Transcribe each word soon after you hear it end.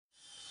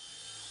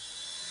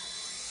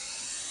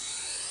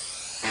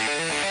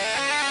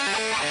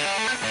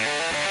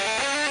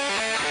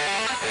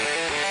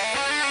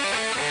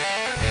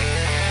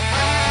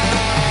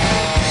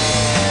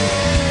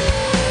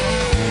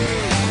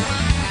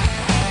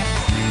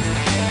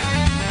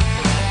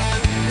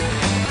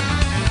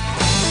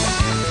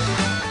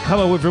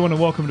Hello, everyone, and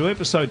welcome to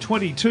episode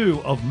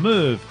 22 of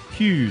Merv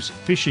Hughes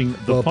Fishing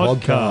the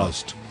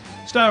podcast.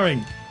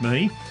 Starring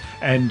me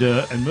and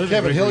Merv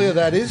Kevin Hillier,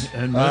 that is,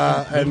 and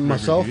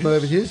myself,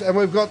 Merv Hughes, and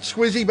we've got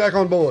Squizzy back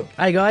on board.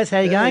 Hey guys, how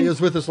you going? He was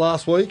with us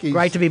last week.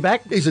 Great to be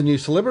back. He's a new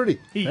celebrity.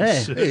 He's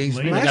massive, That's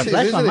isn't he?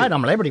 mate.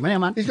 I'm a celebrity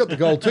man, man. He's got the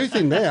gold tooth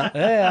in now.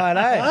 Yeah, I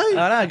know. Hey,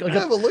 I know.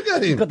 have a look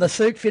at him. Got the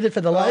suit fitted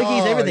for the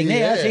Logies, everything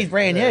yeah. now. She's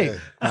brand new.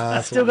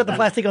 Still got the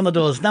plastic on the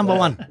doors. Number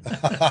one.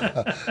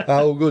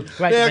 Oh, good.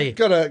 Great now, to be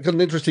got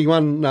an interesting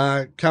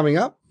one coming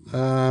up.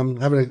 Having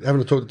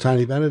to talk to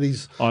Tony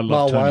Bennett. I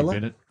love Tony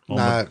Bennett. I'm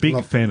a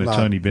big fan of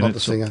Tony Bennett. Not the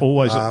singer.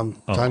 Always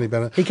Tony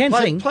Bennett. He can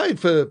sing. Played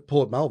for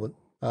Port Melbourne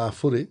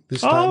footy. This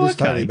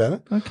Tony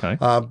Bennett. Okay.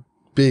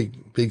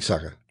 Big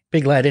sucker.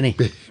 Big lad, isn't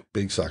he?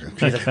 Big sucker.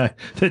 Okay.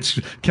 That's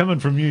coming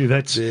from you.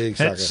 That's big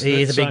sucker.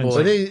 He is a big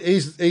boy. But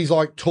he's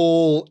like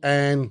tall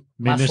and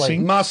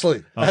menacing,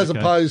 muscly, as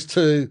opposed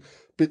to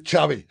a bit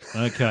chubby.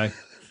 Okay.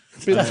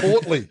 Bit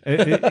portly.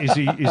 Is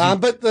he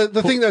but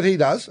the thing that he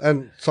does,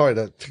 and sorry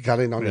to cut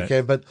in on you,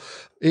 Kev, but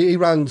he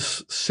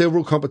runs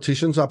several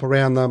competitions up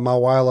around the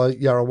Mulwala,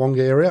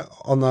 Yarrawonga area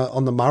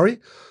on the Murray.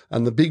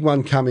 And the big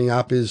one coming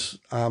up is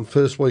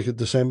first week of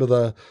December,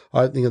 the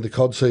opening of the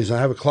cod season.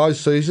 They have a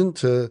closed season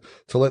to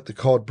let the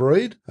cod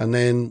breed, and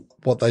then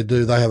what they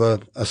do, they have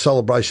a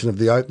celebration of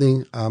the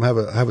opening, have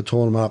a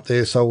tournament up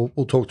there. So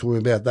we'll talk to him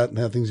about that and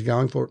how things are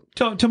going for it.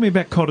 Tell me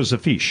about cod as a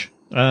fish.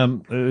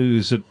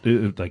 Is it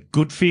are they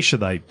good fish? Are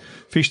they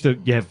fish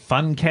that you have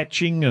fun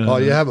catching? Oh,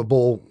 you have a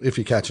ball if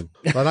you catch them.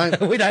 They don't.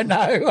 We don't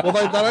know. Well,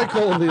 they don't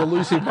call them the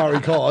elusive Murray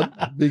cod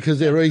because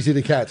they're easy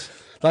to catch.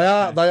 They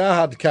are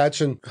hard to catch.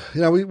 And,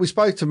 we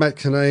spoke to Matt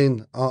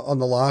Caneen on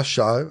the last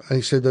show, and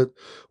he said that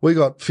we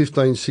got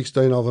 15,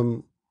 16 of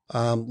them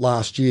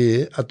last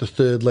year at the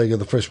third leg of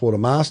the Freshwater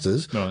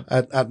Masters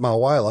at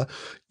Mulwala.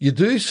 You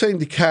do seem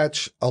to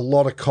catch a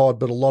lot of cod,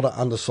 but a lot of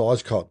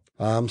undersized cod.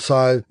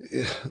 So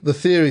the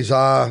theories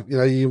are,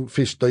 you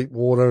fish deep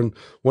water, and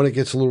when it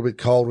gets a little bit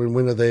colder in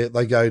winter,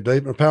 they go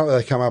deep. And apparently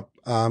they come up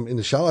in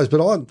the shallows.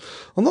 But I'm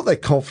not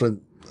that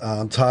confident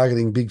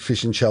targeting big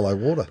fish in shallow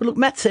water. But look,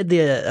 Matt said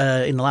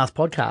there in the last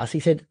podcast, he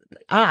said,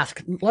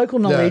 ask. Local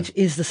knowledge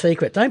is the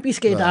secret. Don't be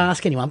scared to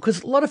ask anyone,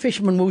 because a lot of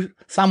fishermen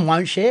some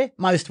won't share,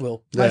 most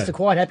will. Most are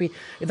quite happy.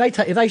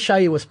 If they show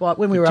you a spot,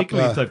 when we were up...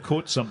 Particularly if they've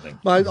caught something.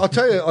 Mate, I'll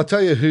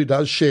tell you who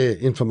does share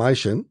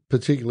information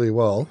particularly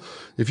well.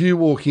 If you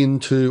walk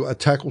into a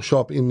tackle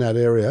shop in that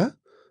area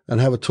and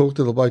have a talk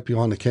to the bloke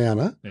behind the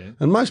counter,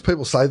 and most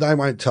people say they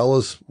won't tell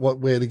us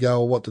where to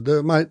go or what to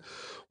do, mate.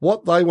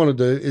 What they want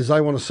to do is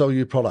they want to sell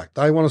you product.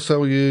 They want to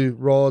sell you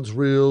rods,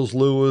 reels,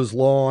 lures,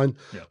 line.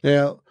 Yep.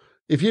 Now,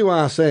 if you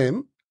ask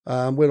them,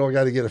 where do I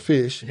go to get a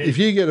fish? If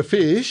you get a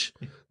fish,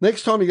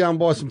 next time you go and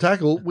buy some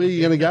tackle, where are you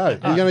going to go?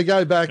 You're going to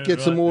go back, get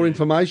some more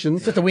information.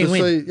 It's just a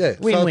win-win.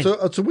 Win-win. So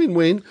it's a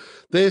win-win.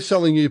 They're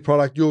selling you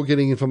product, you're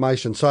getting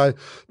information. So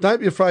don't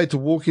be afraid to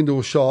walk into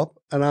a shop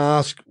and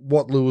ask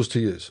what lures to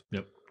use.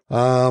 Yep.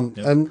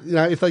 And,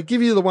 if they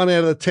give you the one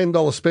out of the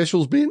 $10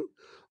 specials bin,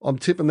 I'm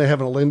tipping they're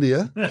having a lend to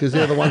you because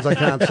they're the ones they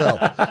can't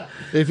sell.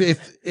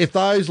 If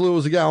those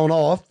lures are going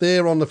off,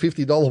 they're on the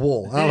 $50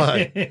 wall,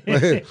 aren't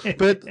they?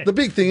 But the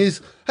big thing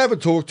is have a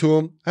talk to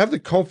them, have the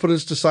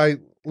confidence to say,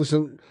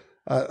 listen,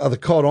 are the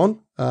cod on?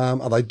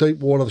 Are they deep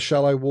water, the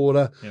shallow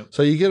water? Yep.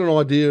 So you get an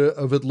idea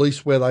of at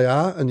least where they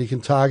are, and you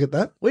can target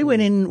that. We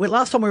went in,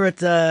 last time we were at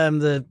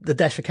the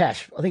Dash for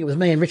Cash. I think it was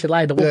me and Richard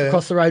Lade that walked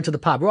across the road to the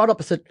pub, right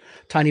opposite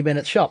Tony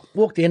Bennett's shop.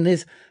 Walked in,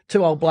 there's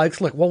two old blokes,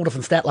 look, Waldorf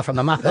and Statler from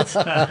the Muppets.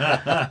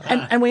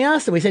 and we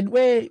asked them, we said,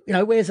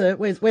 where's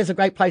a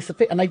great place to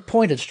fit? And they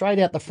pointed straight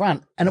out the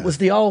front, and it was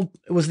the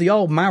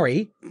old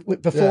Murray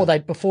before they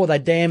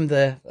dammed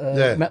the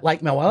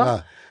Lake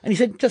Mulwala. And he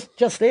said,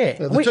 just there.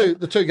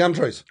 The two gum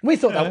trees. We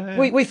thought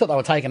we thought they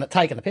were taking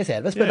the piss out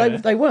of us,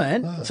 but they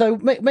weren't. So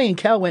me and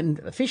Cal went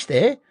and fished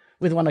there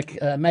with one of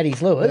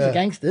Maddie's lures, the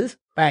gangsters.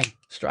 Bang,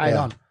 straight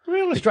on.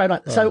 Really? Straight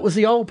on. So it was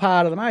the old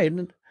part of the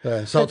Murray.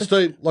 Yeah, so it's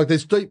deep. Like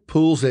there's deep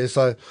pools there.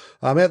 So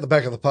out the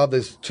back of the pub,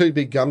 there's two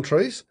big gum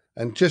trees,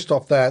 and just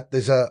off that,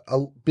 there's a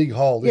big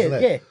hole, isn't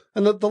there? Yeah.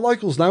 And the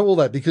locals know all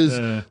that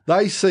because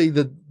they see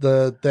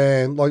the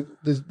dam. Like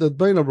there's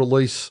been a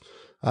release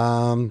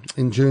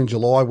in June,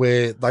 July,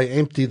 where they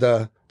empty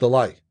the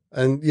lake.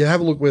 And you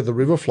have a look where the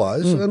river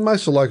flows, and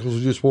most of the locals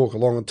will just walk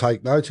along and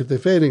take notes. If they're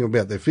fanning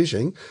about their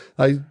fishing,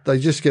 they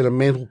just get a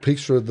mental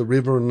picture of the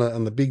river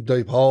and the big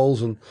deep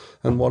holes and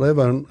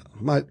whatever. And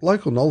mate,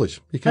 local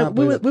knowledge, you can't.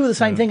 We were the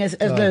same thing as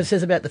Merv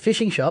says about the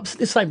fishing shops. It's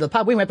the same to the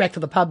pub. We went back to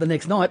the pub the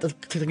next night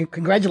to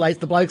congratulate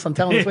the blokes on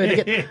telling us where to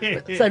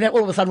get. So now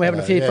all of a sudden we're having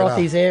a few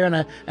frothies there and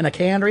a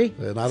coundery.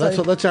 Yeah, no, that's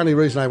the only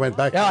reason I went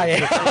back.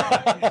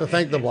 To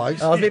thank the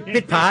blokes. I was a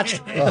bit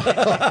parched.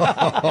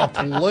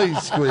 Please,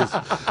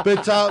 Squiz.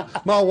 But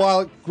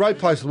Mulwala, great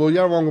place to be.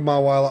 Yarrawonga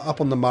Mulwala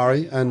up on the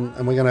Murray, and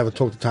we're going to have a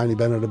talk to Tony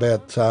Bennett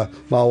about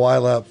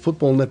Mulwala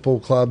Football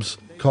Netball Club's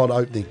cod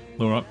opening.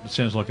 All right, it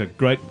sounds like a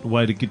great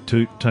way to get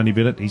to Tony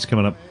Bennett. He's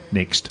coming up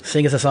next.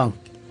 Sing us a song.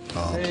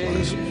 Oh,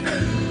 please.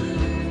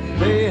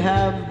 They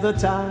have the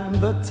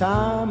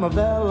time of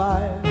their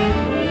life.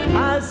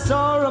 I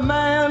saw a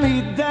man,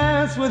 he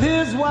danced with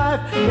his wife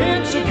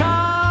in Chicago,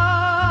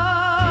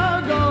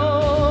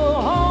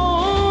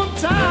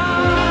 hometown.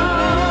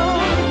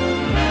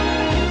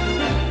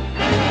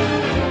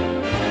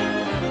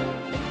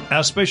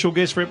 Our special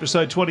guest for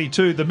episode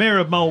 22, the Mayor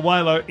of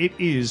Mulwala, it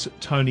is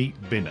Tony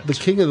Bennett. The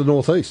King of the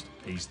Northeast.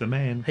 He's the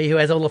man. He who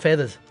has all the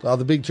feathers. Oh,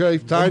 the big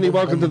chief. Tony,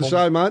 welcome to the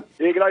show, mate.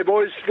 Yeah, g'day,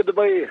 boys. Good to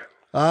be here.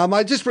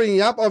 Mate, just bringing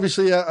up,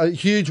 obviously, a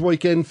huge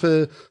weekend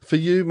for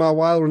you,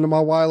 Mulwala, and the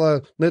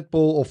Mulwala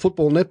Netball or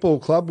Football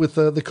Netball Club with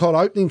the COD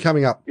opening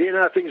coming up. Yeah,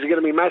 no, things are going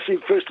to be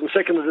massive. 1st and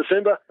 2nd of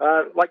December.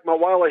 Like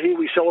Mulwala here,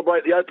 we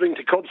celebrate the opening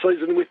to COD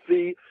season with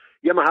the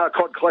Yamaha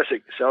COD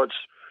Classic. So it's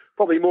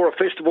probably more a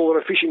festival than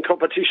a fishing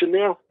competition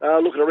now.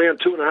 Looking around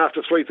 2,500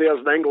 to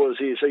 3,000 anglers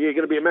here. So, yeah,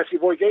 going to be a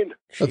massive weekend.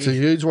 That's a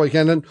huge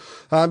weekend.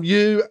 And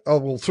you,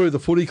 through the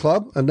footy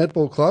club and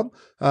netball club,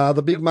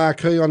 the big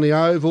marquee on the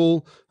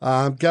Oval,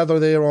 gather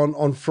there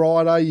on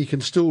Friday. You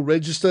can still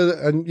register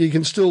and you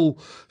can still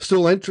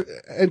entry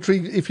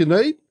if you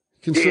need.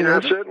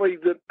 Certainly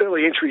the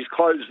early entries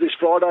close this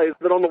Friday,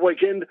 but on the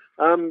weekend,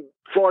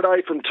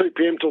 Friday from 2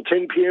 p.m. till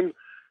 10 p.m,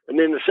 and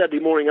then the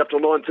Saturday morning up till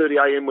 9:30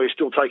 a.m. we're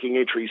still taking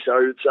entries.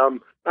 So it's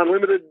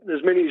unlimited,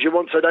 as many as you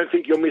want, so don't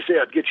think you'll miss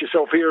out. Get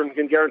yourself here and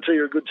can guarantee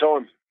you a good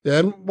time. Yeah,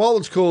 and while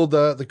it's called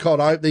the COD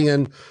opening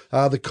and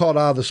the COD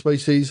are the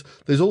species,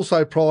 there's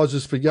also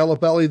prizes for yellow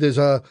belly. There's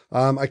a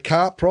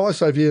carp prize.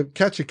 So if you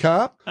catch a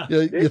carp,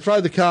 you throw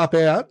the carp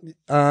out,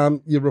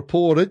 you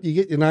report it, you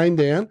get your name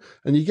down,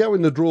 and you go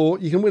in the draw,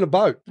 you can win a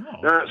boat.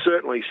 No,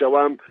 certainly. So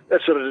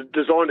that's sort of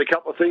designed a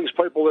couple of things.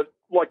 People that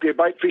like their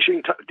bait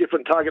fishing,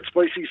 different target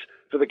species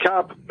for the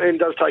carp, and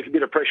does take a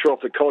bit of pressure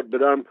off the cod. But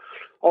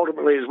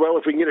ultimately as well,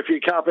 if we can get a few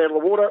carp out of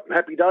the water,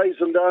 happy days.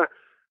 And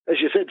as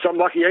you said, some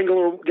lucky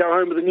angler will go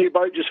home with a new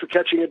boat just for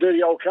catching a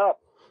dirty old carp.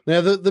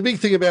 Now, the big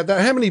thing about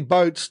that, how many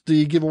boats do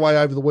you give away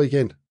over the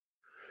weekend?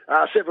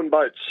 7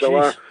 boats. So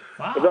of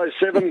those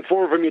 7,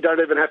 4 of them you don't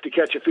even have to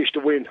catch a fish to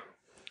win.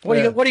 What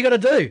are you going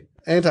to do?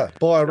 Enter,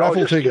 buy a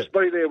raffle ticket. Just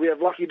be there. We have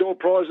lucky door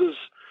prizes,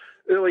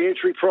 early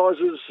entry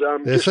prizes.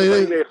 Just see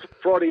being there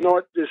Friday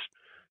night,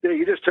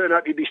 you just turn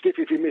up, you'd be stiff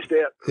if you missed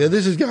out. Yeah,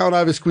 this is going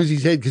over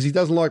Squizzy's head because he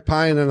doesn't like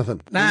paying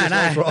anything. No.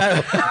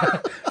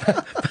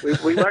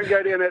 We won't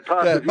go down that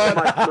path with your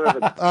mate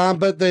Mervyn.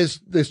 But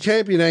there's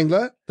champion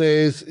angler.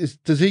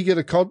 Does he get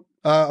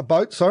a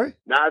boat? Sorry.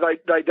 No,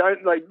 they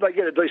don't. They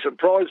get a decent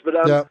prize, but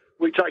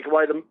we take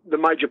away the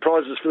major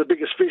prizes for the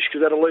biggest fish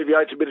because that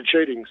alleviates a bit of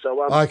cheating.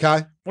 So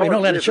okay. Well, you're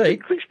not allowed to cheat.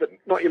 Big fish, but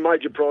not your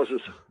major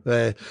prizes.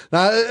 Yeah.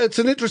 No, it's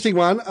an interesting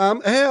one.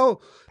 How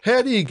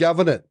do you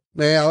govern it?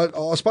 Now,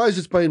 I suppose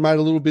it's been made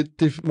a little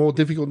bit more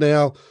difficult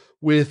now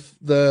with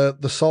the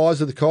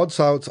size of the cod.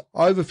 So it's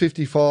over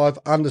 55,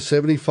 under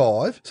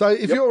 75. So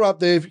if you're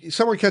up there, if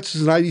someone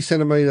catches an 80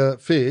 centimetre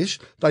fish,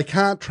 they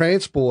can't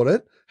transport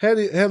it. How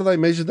do they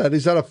measure that?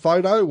 Is that a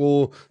photo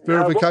or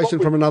verification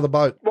from another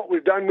boat? What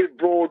we've done, we've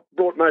brought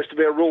most of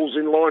our rules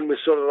in line with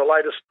sort of the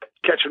latest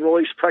catch and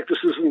release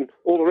practices and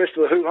all the rest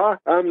of the hoo-ha.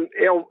 Our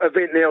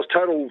event now is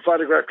total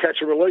photograph catch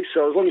and release,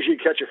 so as long as you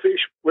catch a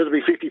fish, whether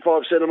it be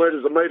 55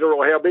 centimetres, a metre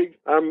or how big,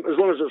 as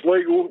long as it's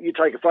legal, you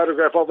take a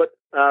photograph of it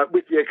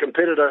with your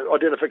competitor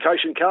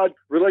identification card,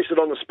 release it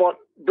on the spot,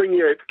 bring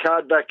your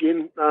card back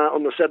in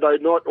on the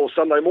Saturday night or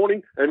Sunday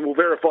morning, and we'll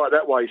verify it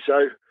that way.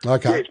 So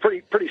it's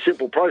pretty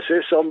simple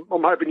process. I'm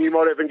hoping you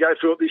might even go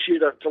through it this year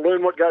to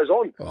learn what goes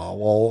on. Oh,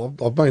 well,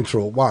 I've been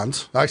through it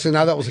once. Actually,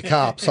 no, that was a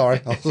carp, sorry.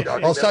 Has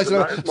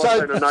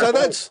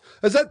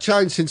that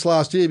changed since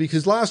last year?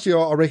 Because last year,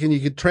 I reckon you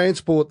could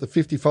transport the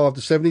 55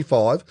 to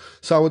 75.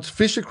 So it's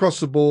fish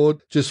across the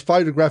board, just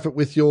photograph it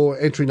with your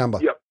entry number.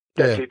 Yep,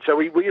 that's it. So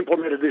we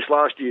implemented this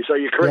last year. So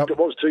you're correct, It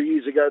was 2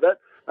 years ago that.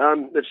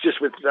 It's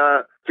just with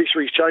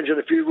fisheries changing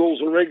a few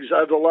rules and regs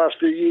over the last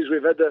few years,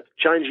 we've had to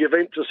change the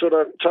event to sort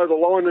of toe the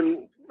line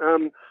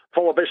and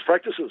follow best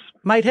practices.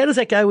 Mate, how does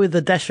that go with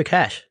the Dash for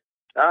Cash?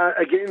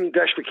 Again,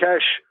 Dash for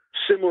Cash,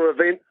 similar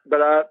event, but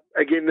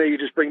again, there you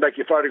just bring back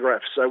your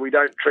photographs, so we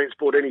don't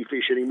transport any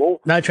fish anymore.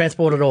 No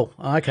transport at all.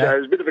 Okay. So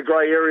there's a bit of a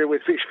grey area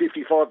with fish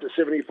 55 to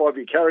 75,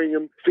 you're carrying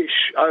them.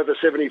 Fish over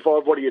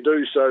 75, what do you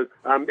do? So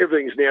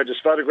everything's now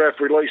just photograph,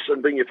 release,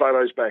 and bring your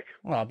photos back.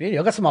 Oh, beauty.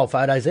 I've got some old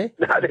photos there.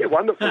 No, they're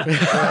wonderful.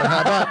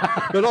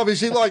 But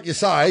obviously, like you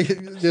say,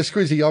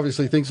 Squizzy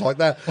obviously thinks like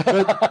that.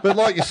 But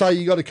like you say,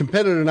 you got a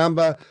competitor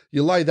number,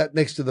 you lay that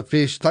next to the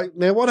fish.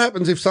 Now, what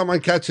happens if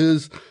someone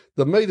catches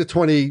the metre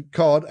 20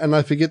 cod and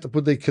they forget to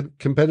put their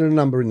competitor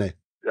number in there?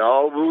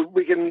 Oh,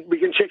 we can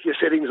check your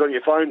settings on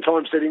your phone,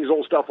 time settings,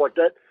 all stuff like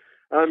that.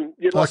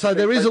 So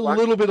there is a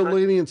little bit of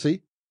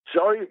leniency.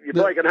 Sorry, you're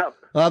breaking up.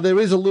 There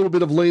is a little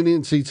bit of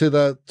leniency to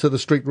the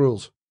strict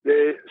rules.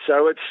 Yeah,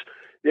 so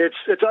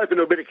it's open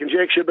to a bit of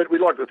conjecture, but we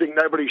like to think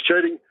nobody's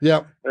cheating.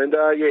 Yeah. And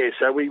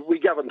so we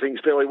govern things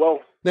fairly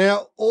well.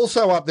 Now,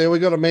 also up there,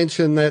 we've got to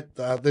mention that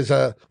there's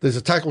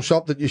a tackle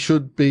shop that you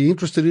should be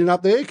interested in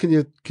up there. Can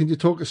you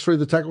talk us through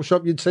the tackle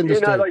shop you'd send us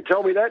to? They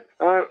tell me that.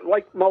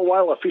 Lake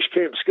Mulwala Fish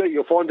Camp Ski,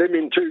 you'll find them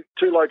in two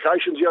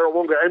locations,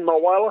 Yarrawonga and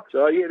Mulwala.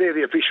 So, yeah, they're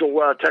the official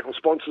tackle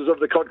sponsors of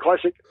the Cod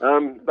Classic.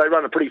 They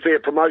run a pretty fair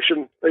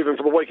promotion. Even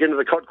for the weekend of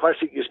the Cod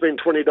Classic, you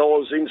spend $20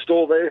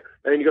 in-store there,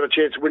 and you've got a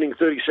chance of winning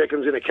 30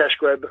 seconds in a cash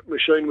grab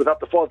machine with up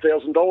to $5,000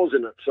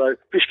 in it. So,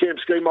 Fish Camp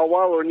Ski,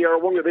 Mulwala and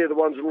Yarrawonga, they're the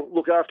ones that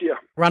look after you.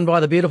 Run by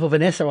the beautiful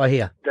Vanessa, I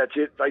hear. That's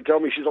it. They tell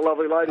me she's a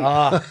lovely lady.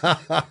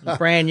 Oh,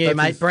 brand new,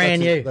 mate,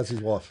 brand new. That's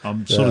his wife.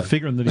 I'm sort of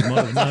figuring that he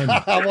might have known.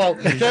 Well,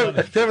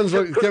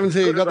 Kevin's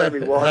here. Got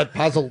that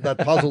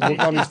puzzle look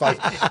on his face.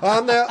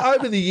 Now,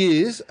 over the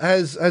years,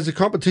 has the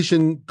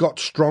competition got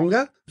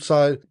stronger?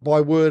 So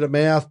by word of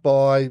mouth,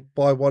 by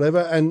whatever,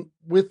 and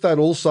with that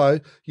also,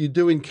 you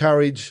do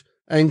encourage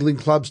angling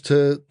clubs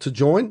to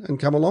join and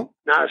come along?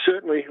 No,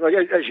 certainly. Like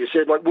as you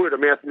said, like word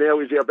of mouth now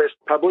is our best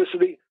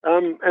publicity.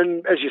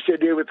 And as you said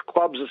there with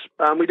clubs,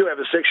 we do have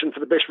a section for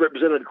the best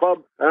represented club.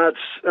 It's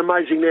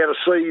amazing now to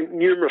see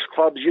numerous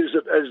clubs use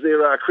it as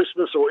their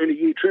Christmas or end of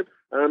year trip.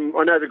 I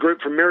know the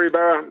group from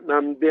Maryborough,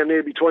 down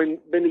there between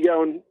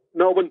Bendigo and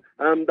Melbourne,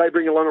 they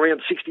bring along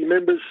around 60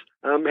 members,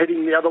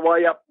 heading the other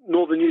way up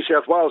northern New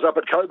South Wales, up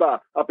at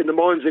Cobar. Up in the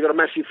mines, they've got a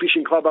massive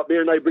fishing club up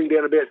there, and they bring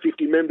down about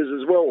 50 members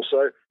as well.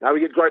 So we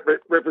get great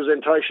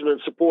representation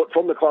and support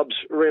from the clubs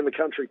around the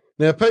country.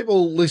 Now,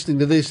 people listening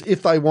to this,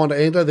 if they want to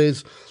enter,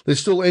 there's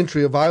still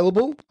entry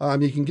available.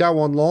 You can go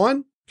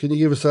online. Can you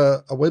give us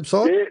a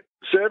website? Yeah.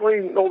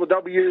 Certainly, all the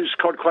W's,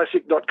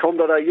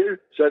 codclassic.com.au.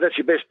 So that's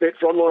your best bet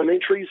for online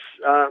entries.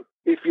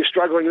 If you're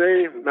struggling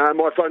there,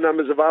 my phone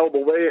number's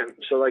available there,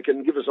 so they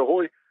can give us a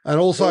hoy.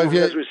 And also,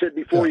 as we said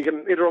before, you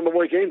can enter on the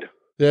weekend.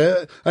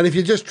 Yeah, and if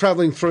you're just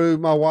travelling through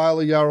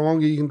Mulwala,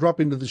 Yarrawonga, you can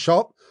drop into the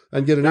shop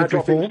and get an entry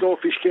form. Drop in store,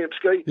 Fish Camp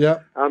Ski. Yeah.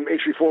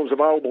 Entry forms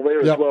available there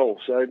as well,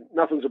 so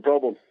nothing's a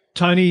problem.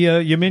 Tony,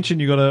 you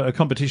mentioned you got a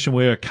competition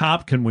where a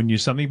carp can win you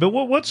something, but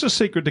what's the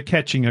secret to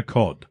catching a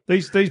cod?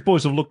 These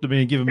boys have looked at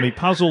me and given me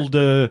puzzled,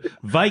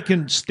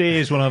 vacant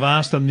stares when I've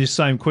asked them this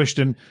same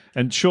question,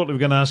 and shortly we're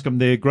going to ask them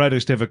their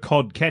greatest ever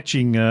cod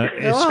catching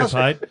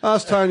escapade.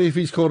 Ask Tony if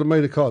he's caught a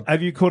metre cod.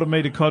 Have you caught a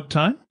metre cod,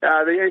 Tone?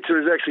 The answer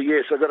is actually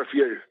yes. I've got a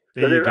few.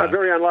 So they're a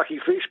very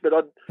unlucky fish, but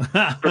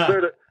I'd prefer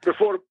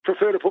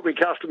to put my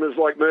customers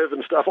like Merv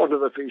and stuff onto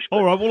the fish.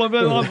 All right, well,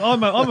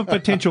 I'm a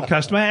potential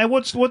customer. And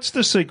what's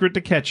the secret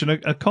to catching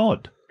a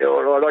cod?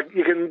 All right, like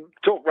you can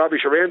talk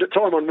rubbish around it.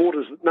 Time on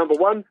water's number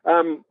one.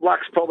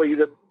 Luck's probably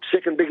the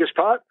second biggest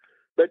part.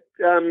 But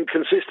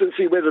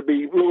consistency, whether it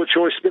be lure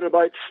choice,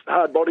 spinnerbaits,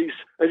 hard bodies,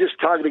 and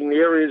just targeting the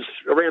areas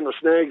around the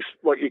snags,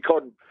 like your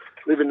cod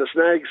live in the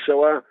snags.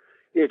 So,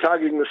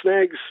 targeting the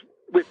snags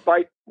with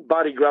bait.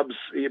 Barty grubs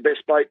are your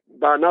best bait,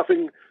 bar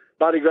nothing.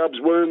 Barty grubs,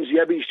 worms,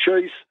 yabbies,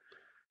 cheese.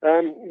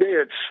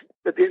 It's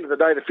at the end of the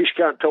day, the fish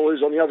can't tell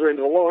who's on the other end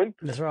of the line.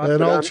 That's right.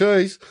 And old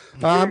cheese.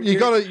 You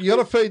got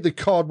to feed the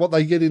cod what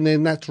they get in their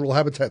natural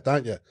habitat,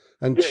 don't you?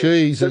 And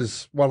cheese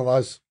is one of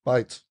those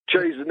baits.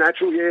 Cheese is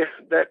natural, yeah.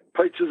 That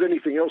pizza's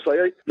anything else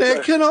they eat.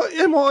 Now,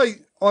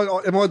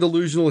 am I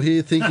delusional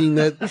here, thinking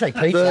that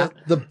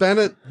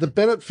the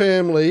Bennett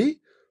family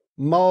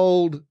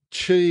mould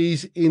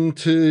cheese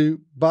into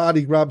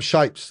Barty grub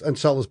shapes and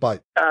sell as bait?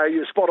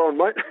 You're spot on,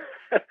 mate.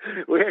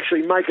 We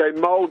actually make a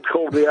mould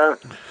called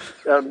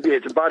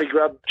it's a Barty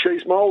grub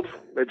cheese mould.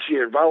 It's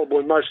available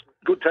in most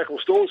good tackle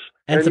stores.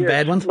 And some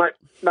bad ones?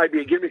 Maybe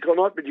a gimmick or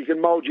not, but you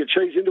can mould your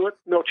cheese into it,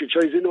 melt your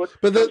cheese into it.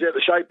 But comes out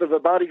the shape of a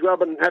Barty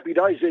grub, and happy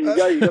days. There you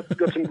go. You've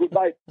got some good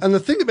bait. And the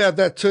thing about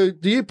that too,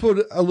 do you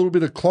put a little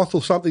bit of cloth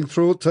or something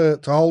through it to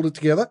hold it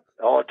together?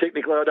 Oh,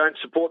 technically, I don't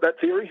support that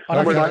theory.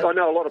 I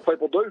know a lot of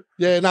people do.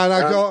 Yeah, no.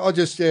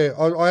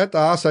 I had to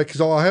ask that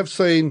because I have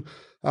seen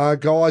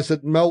guys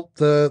that melt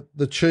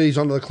the cheese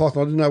onto the cloth.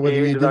 I didn't know whether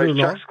you did it or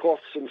not.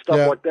 Cloths and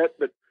stuff like that.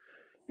 But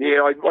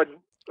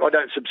I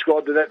don't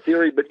subscribe to that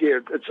theory. But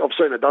I've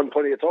seen it done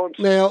plenty of times.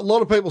 Now, a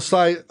lot of people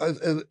say,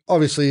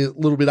 obviously, a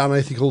little bit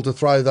unethical to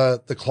throw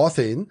the cloth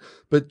in.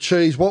 But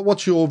cheese,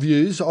 what's your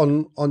views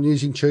on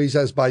using cheese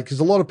as bait? Because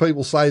a lot of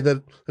people say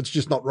that it's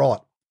just not right.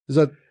 Is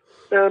that?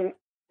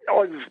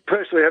 I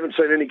personally haven't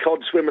seen any cod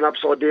swimming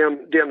upside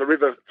down the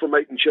river from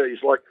eating cheese.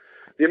 Like,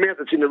 the amount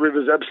that's in the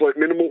river is absolute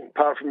minimal,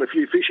 apart from a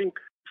few fishing.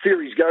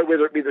 Theories go,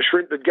 whether it be the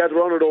shrimp that gather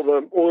on it or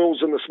the oils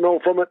and the smell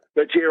from it.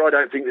 But I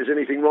don't think there's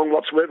anything wrong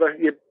whatsoever.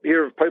 You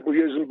hear of people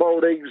using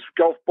boiled eggs,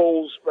 golf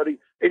balls,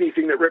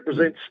 anything that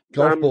represents...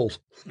 golf balls.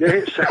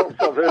 Yes,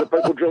 I've heard of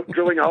people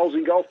drilling holes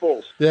in golf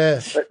balls.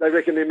 Yes. They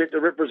reckon they're meant to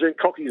represent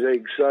cocky's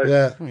eggs. So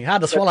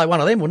hard to swallow one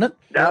of them, wouldn't it?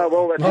 No,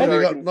 well,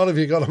 that's not if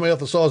you got a mouth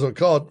the size of a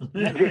cod.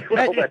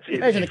 Well, that's it.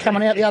 Imagine it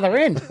coming out the other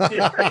end. No,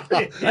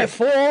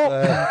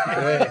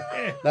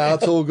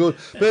 it's all good.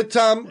 But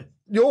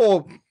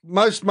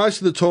most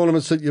of the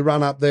tournaments that you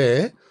run up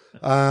there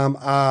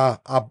are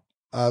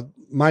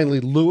mainly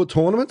lure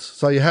tournaments.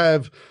 So you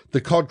have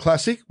the Cod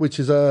Classic, which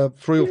is a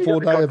 3 or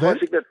 4 day event.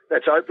 Classic,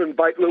 that's open.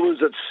 Bait lures,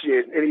 it's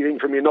anything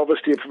from your novice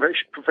to your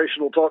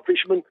professional type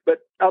fisherman.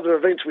 But other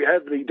events we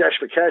have, the Dash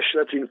for Cash,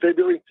 that's in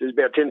February. There's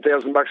about $10,000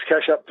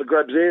 cash up for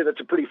grabs there. That's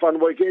a pretty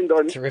fun weekend.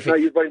 I know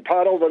you've been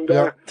part of, and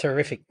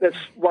terrific. That's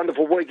a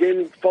wonderful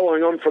weekend.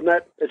 Following on from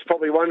that, it's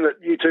probably one that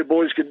you three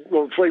boys could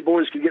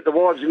get the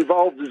wives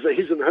involved, is the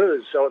his and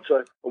hers. So it's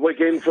a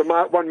weekend for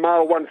one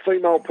male, one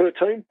female per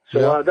team.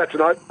 So that's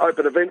an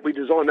open event. We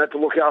designed that to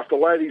look after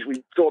ladies.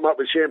 We fill them up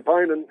with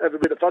champagne and have a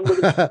bit of fun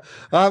with them.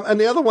 And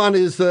the other one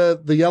is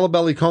the Yellow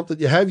Belly comp that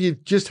you have.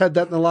 You've just had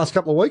that in the last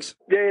couple of weeks?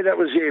 Yeah, that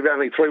was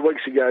only 3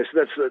 weeks ago. So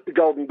that's the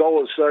Golden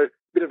Dollars. So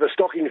bit of a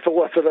stocking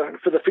filler for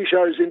the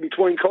fishers in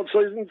between cod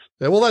seasons.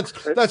 Yeah, well,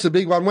 that's a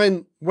big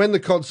one. When the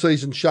cod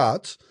season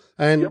shuts,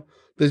 and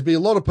there's been a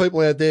lot of people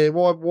out there,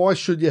 why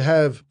should you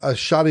have a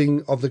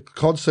shutting of the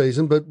cod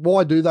season, but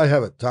why do they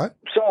have it, Tay?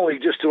 Solely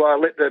just to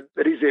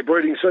it is their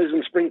breeding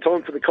season,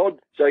 springtime for the cod.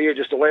 So,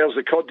 just allows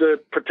the cod to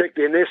protect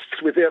their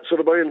nests without sort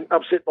of being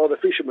upset by the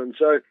fishermen.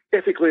 So,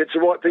 ethically, it's the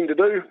right thing to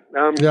do.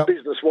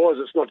 Business-wise,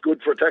 it's not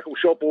good for a tackle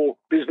shop or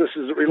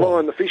businesses that rely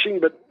on the fishing.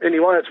 But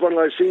anyway, it's one of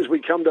those things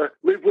we come to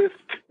live with.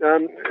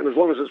 And as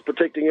long as it's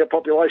protecting our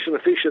population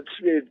of fish,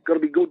 it's got to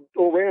be good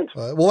all round.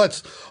 Well,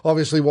 that's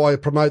obviously why you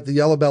promote the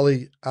Yellow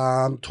Belly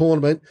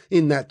tournament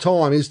in that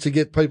time, is to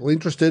get people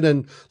interested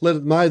and let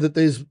it know that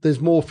there's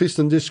more fish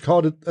than just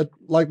cod at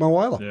Lake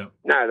Mulwala. Yeah.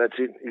 No, that's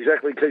it.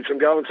 Exactly. Keeps them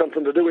going,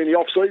 something to do in the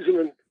off-season,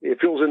 and it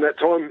fills in that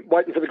time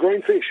waiting for the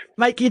green fish.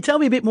 Mate, can you tell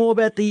me a bit more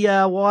about the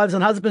wives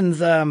and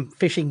husbands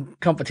fishing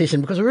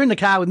competition? Because we were in the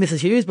car with Mrs.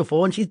 Hughes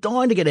before, and she's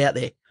dying to get out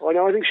there. I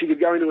know. I think she could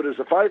go into it as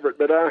a favourite,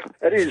 but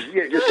it is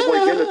just a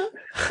weekend.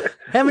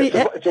 How many?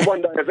 It's a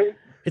one-day event.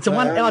 It's a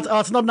one.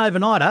 It's not an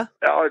overnighter.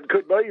 It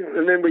could be.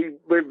 And then we've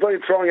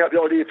been throwing out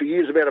the idea for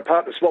years about a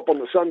partner swap on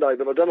the Sunday,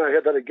 but I don't know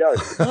how that'd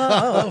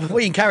go.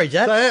 We encourage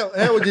that. So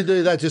how would you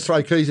do that? Just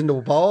throw keys into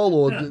a bowl,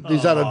 or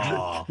is that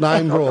a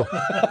name draw?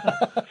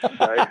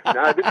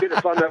 A bit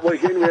of fun that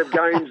weekend. We have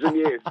games,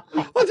 and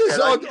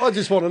I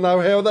just want to know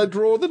how they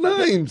draw the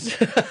names.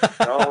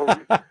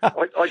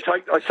 I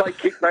take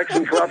kickbacks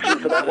and corruption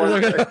for that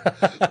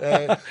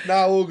one.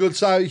 No, all good.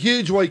 So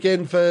huge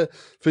weekend for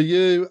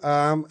you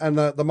and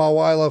the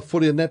Mulwala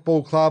Footy and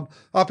Netball Club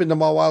up in the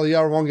Mulwala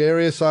Yarrawonga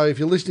area. So if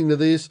you're listening to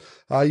this,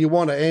 you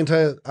want to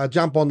enter,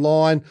 jump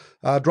online,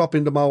 drop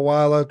into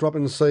Mulwala, drop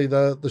in to see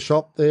the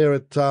shop there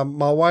at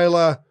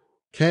Mulwala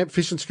Camp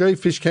Fish and Ski,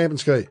 Fish Camp and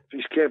Ski.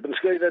 Fish Camp and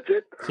Ski, that's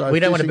it. So we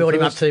don't want to build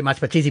him up too much,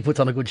 but Jizzy puts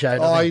on a good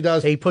show. He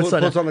does. He puts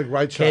on a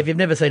great show. Kev, you've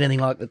never seen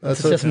anything like that.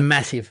 It's just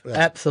massive. Yeah.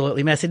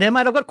 Absolutely massive. Now,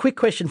 mate, I've got a quick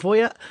question for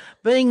you.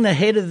 Being the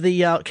head of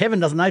the, Kevin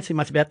doesn't know too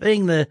much about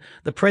being the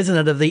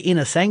president of the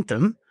Inner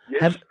Sanctum.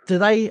 Yes.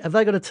 Have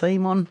they got a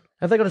team on?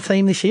 Have they got a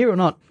team this year or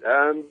not?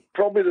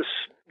 Probably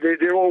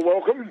they're all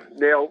welcome.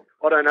 Now,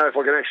 I don't know if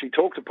I can actually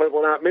talk to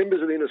people that aren't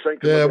members of the Inner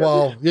Sanctum. Yeah,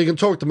 well, you can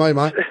talk to me,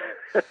 mate.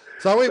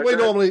 So we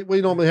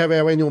normally have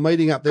our annual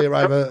meeting up there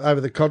over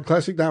the Cod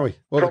Classic, don't we?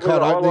 Or probably the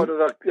highlight of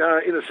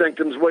the Inner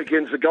Sanctum's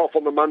weekend's the golf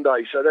on the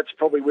Monday, so that's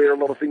probably where a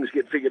lot of things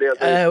get figured out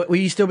there. Will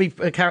you still be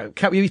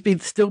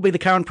the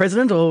current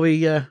president, or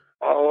we?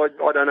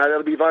 I don't know.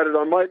 That'll be voted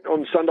on, mate,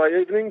 on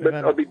Sunday evening, but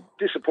I'd be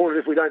disappointed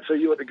if we don't see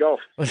you at the golf.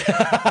 Mate,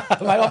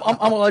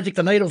 I'm allergic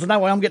to needles. No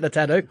way I'm getting a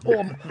tattoo. I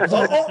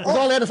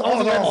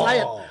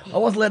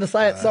wasn't allowed to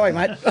say it. Sorry,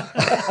 mate.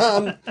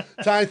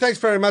 Tony, thanks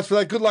very much for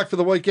that. Good luck for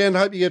the weekend.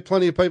 Hope you get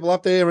plenty of people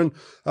up there, and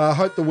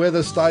hope the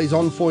weather stays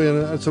on for you,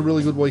 and it's a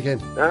really good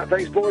weekend.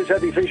 Thanks, boys.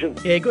 Happy fishing.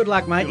 Yeah, good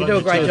luck, mate. You do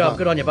a great job.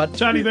 Good on you, bud.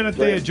 Tony Bennett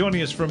there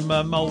joining us from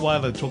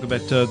Mulwala to talk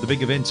about the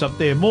big events up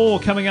there. More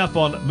coming up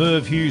on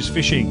Merv Hughes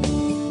Fishing.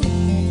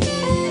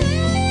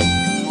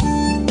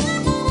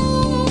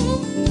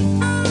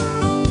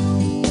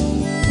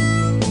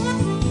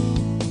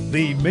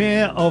 The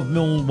Mayor of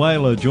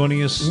Mulwala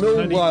joining us.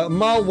 Mulwala.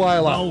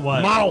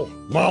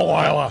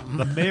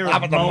 The Mayor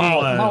of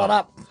Mulwala. Mull it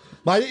up.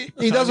 Mate,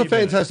 he does a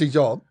fantastic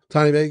job.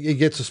 Tony, he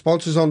gets the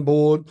sponsors on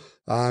board.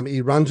 He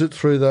runs it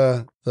through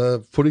the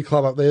footy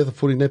club up there, the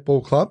footy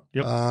netball club.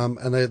 Yep.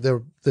 And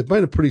they've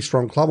been a pretty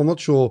strong club. I'm not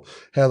sure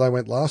how they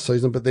went last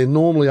season, but they're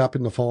normally up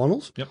in the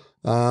finals. Yep.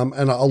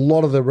 And a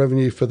lot of the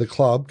revenue for the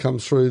club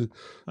comes through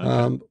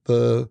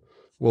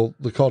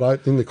the Cod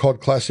Opening, the Cod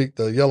Classic,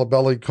 the Yellow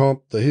Belly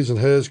comp, the His and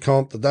Hers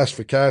comp, the Dash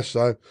for Cash.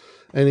 So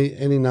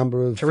any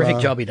number of... Terrific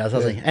job he does,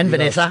 doesn't he? And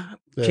Vanessa.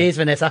 Yeah. Cheers,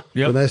 Vanessa.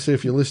 Yep. Vanessa,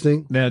 if you're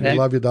listening, I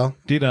love you, doll.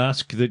 Did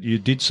ask that you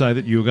did say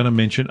that you were going to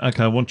mention,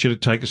 okay, I want you to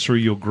take us through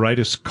your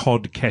greatest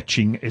cod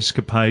catching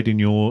escapade in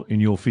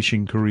your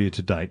fishing career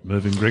to date.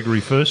 Mervyn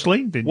Gregory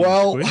firstly. Then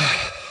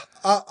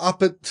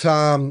up at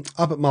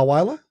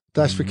Mulwala.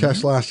 Dash for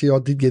Cash last year, I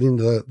did get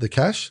into the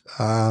cash.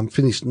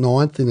 Finished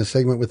 9th in a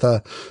segment with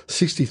a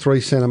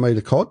 63 centimetre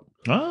cod.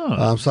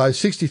 So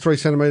 63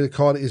 centimetre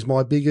cod is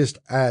my biggest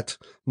at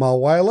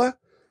Mulwala.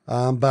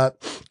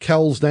 But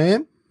Kells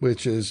Dam,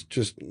 which is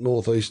just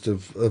northeast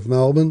of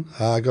Melbourne,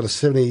 got a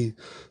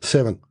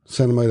 77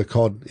 centimetre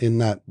cod in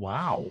that.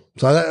 Wow.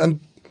 So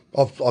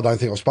I don't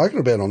think I've spoken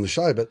about it on the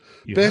show, but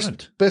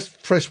haven't.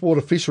 best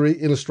freshwater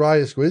fishery in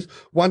Australia, Squiz.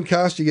 One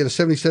cast, you get a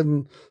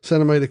 77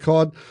 centimetre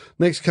cod.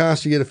 Next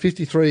cast, you get a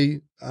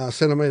 53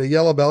 centimetre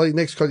yellow belly.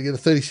 Next cod, you get a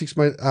 36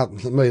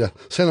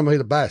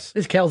 centimetre bass.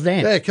 This Cal's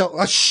Dan.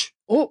 Yeah, shh.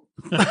 Oh.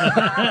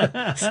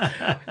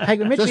 Hey,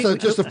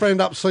 Just a friend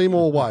up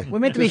Seymour way. we're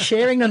meant to be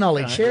sharing the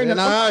knowledge. Sharing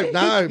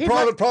the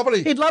Private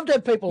property. He'd love to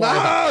have people like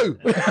No!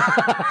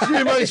 It's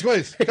you, me,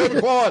 Squeeze. Keep it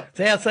quiet. It's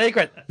our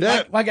secret.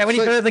 Yeah. Won't go any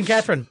further than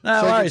Catherine.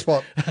 No worries.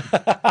 Spot.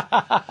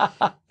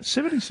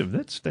 77.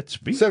 That's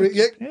big. 70,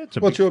 yeah. It's a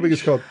What's big your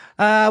biggest cod?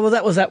 Well,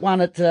 that was that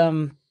one at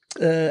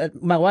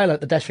Mulwala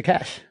at the Dash for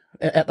Cash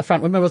at the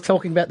front. Remember I was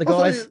talking about the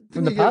guys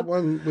from the pub?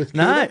 One with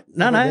No.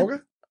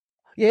 Wagga?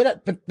 Yeah,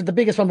 but the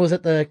biggest one was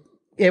at the...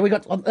 Yeah,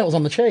 that was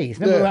on the cheese.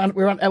 Remember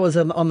we were on, that was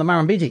on the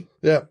Murrumbidgee.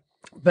 Yeah.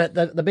 But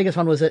the biggest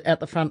one was at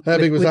the front. How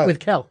big was that? With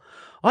Cal.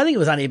 I think it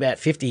was only about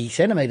 50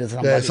 centimetres or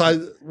something. Yeah, like so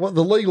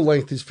the legal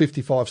length is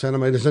 55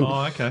 centimetres. And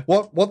okay.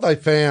 what they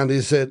found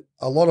is that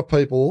a lot of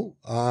people,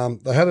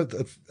 they had it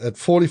at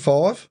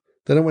 45,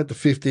 then it went to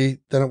 50,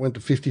 then it went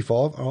to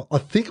 55. I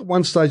think at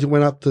one stage it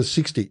went up to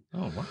 60.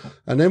 Oh, wow.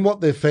 And then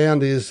what they've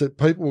found is that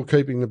people were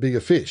keeping the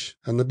bigger fish,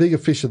 and the bigger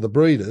fish are the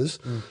breeders.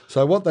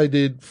 So what they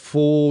did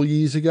 4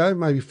 years ago,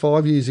 maybe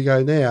 5 years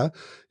ago now,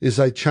 is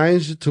they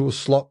changed it to a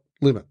slot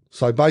limit.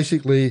 So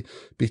basically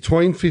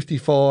between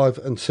 55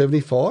 and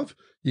 75,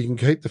 you can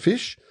keep the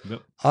fish.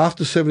 Yep.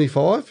 After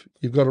 75,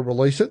 you've got to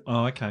release it.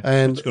 Oh, okay.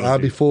 And That's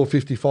good before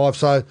 55.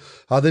 So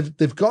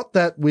they've got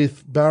that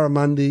with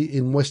barramundi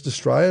in West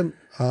Australia.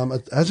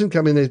 It hasn't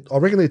come in there. I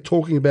reckon they're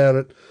talking about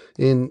it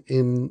in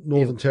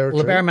Northern Territory.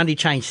 Well, the barramundi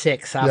change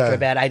sex after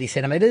about 80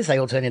 centimetres. They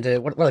all turn into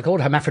what are they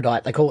called?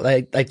 Hermaphrodite. They call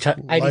it. They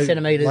 80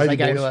 centimetres. They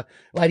go to a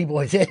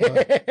ladyboys.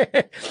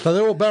 Yeah. So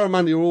they're all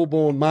barramundi are all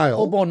born male.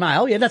 All born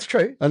male. Yeah, that's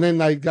true. And then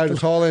they go to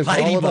Thailand for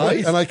Lady holiday,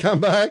 boys. and they come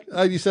back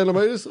 80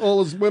 centimetres, all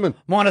as women.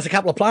 Minus a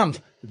couple of plums.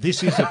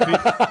 This is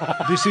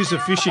a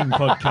fishing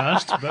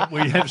podcast, but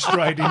we have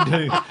strayed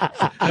into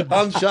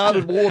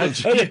Uncharted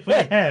waters. We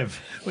have.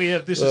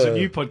 This is a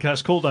new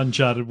podcast called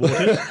Uncharted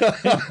Waters,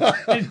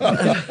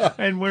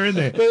 and we're in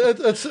there.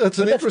 It's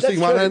an interesting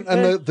one,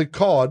 and the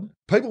cod.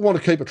 People want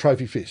to keep a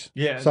trophy fish.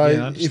 Yeah, So I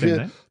understand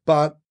that.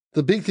 But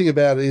the big thing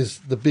about it is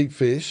the big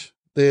fish.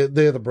 They're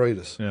the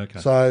breeders. Yeah,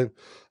 okay. So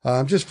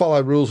just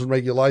follow rules and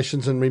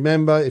regulations, and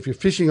remember, if you're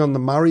fishing on the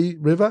Murray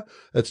River,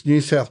 it's New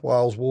South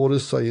Wales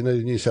waters, so you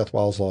need a New South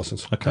Wales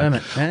licence.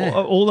 Okay. Yeah.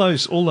 All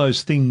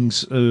those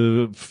things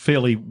are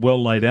fairly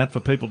well laid out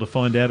for people to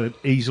find out it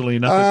easily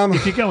enough.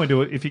 If you go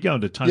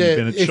into Tony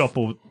Bennett's shop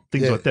or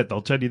things like that,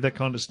 they'll tell you that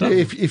kind of stuff. Yeah,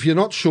 if you're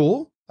not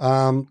sure,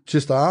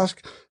 just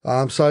ask.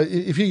 So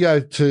if you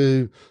go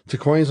to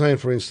Queensland,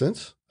 for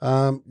instance,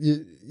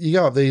 you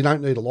go up there, you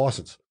don't need a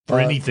licence. For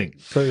anything.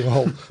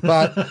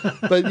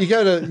 But you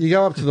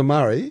go up to the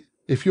Murray.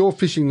 If you're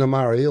fishing the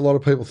Murray, a lot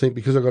of people think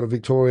because I've got a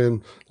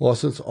Victorian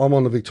licence, I'm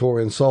on the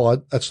Victorian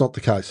side. That's not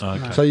the case.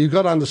 Okay. So you've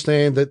got to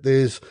understand that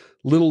there's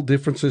little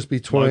differences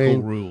between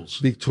Local rules.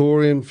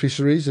 Victorian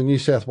fisheries and New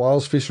South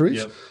Wales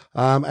fisheries. Yep.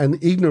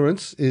 And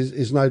ignorance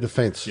is no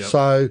defence. Yep.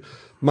 So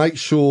make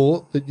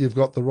sure that you've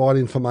got the right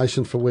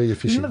information for where you're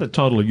fishing. Isn't that the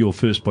title of your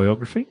first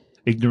biography?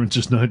 Ignorance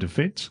is no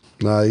defence.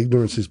 No,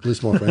 ignorance is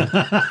bliss, my friend.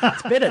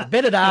 It's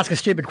better to ask a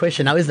stupid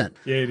question, though, isn't it?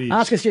 Yeah, it is.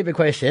 Ask a stupid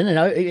question,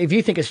 if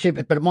you think it's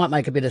stupid, but it might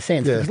make a bit of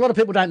sense. Yeah. Because a lot of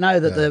people don't know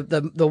that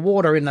the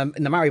water in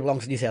the Murray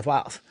belongs to New South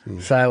Wales.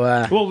 So,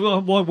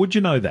 Well, why would you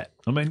know that?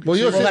 I mean,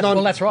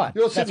 Well, that's right.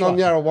 You're sitting on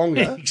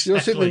Yarrawonga. Exactly.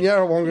 You're sitting in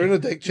Yarrawonga in a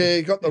deck chair.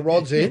 You've got the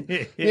rods in.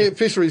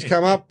 Fisheries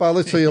come up.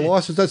 Let's see your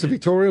licence. That's a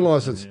Victorian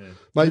licence.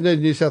 Mate, you need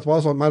a New South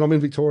Wales one. Mate, I'm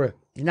in Victoria.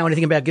 you know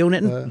anything about gill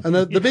netting? And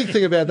the big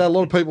thing about that, a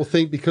lot of people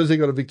think because they've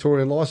got a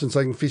Victorian licence,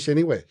 they can fish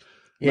anywhere.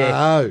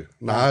 Yeah.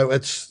 No,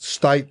 it's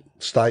state.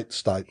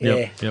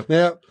 Yeah. Yep.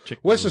 Now,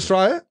 West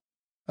Australia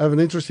have an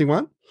interesting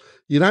one.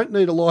 You don't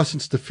need a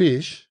licence to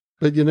fish,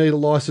 but you need a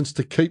licence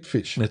to keep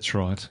fish. That's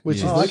right. Which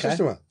is the okay.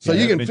 interesting one. So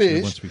Yeah, you can mentioned it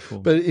fish, once before.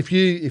 but if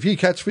you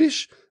catch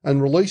fish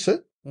and release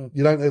it,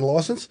 you don't need a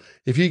licence.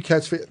 If you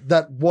catch fish,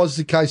 that was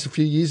the case a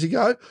few years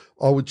ago.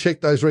 I would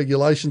check those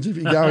regulations if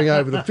you're going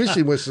over to fish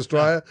in West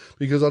Australia,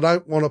 because I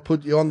don't want to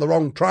put you on the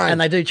wrong train. And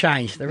they do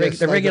change. The Yes,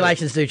 they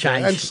regulations do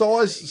change. And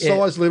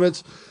size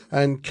limits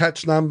and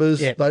catch numbers,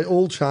 they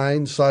all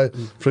change. So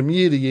from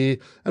year to year,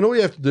 and all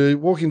you have to do,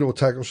 walk into a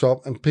tackle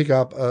shop and pick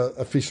up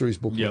a fisheries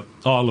book. Yep.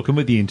 Oh, look, and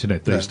with the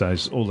internet these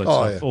days, all that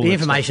stuff. yeah. All The that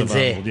information's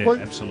stuff's there. available. Yeah, Well,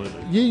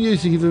 absolutely. You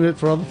use the internet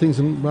for other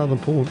things rather than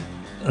porn.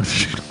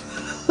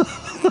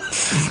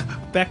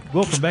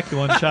 Welcome back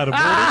to Uncharted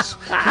Waters.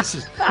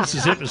 This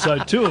is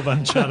episode 2 of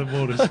Uncharted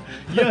Waters.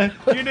 Yeah,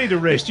 you need a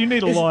rest. You need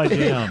to lie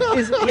down.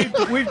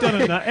 We've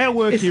done enough. Our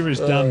work here is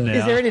done now.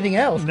 Is there anything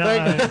else? No.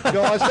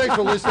 Guys, thanks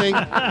for listening.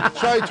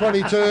 Show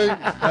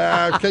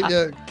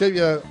 22. Keep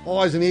your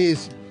eyes and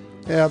ears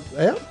out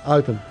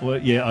open. Well,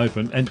 yeah,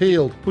 open and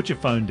Peeled. Put your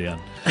phone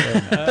down.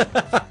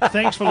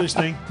 Thanks for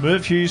listening.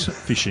 Merv Hughes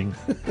Fishing.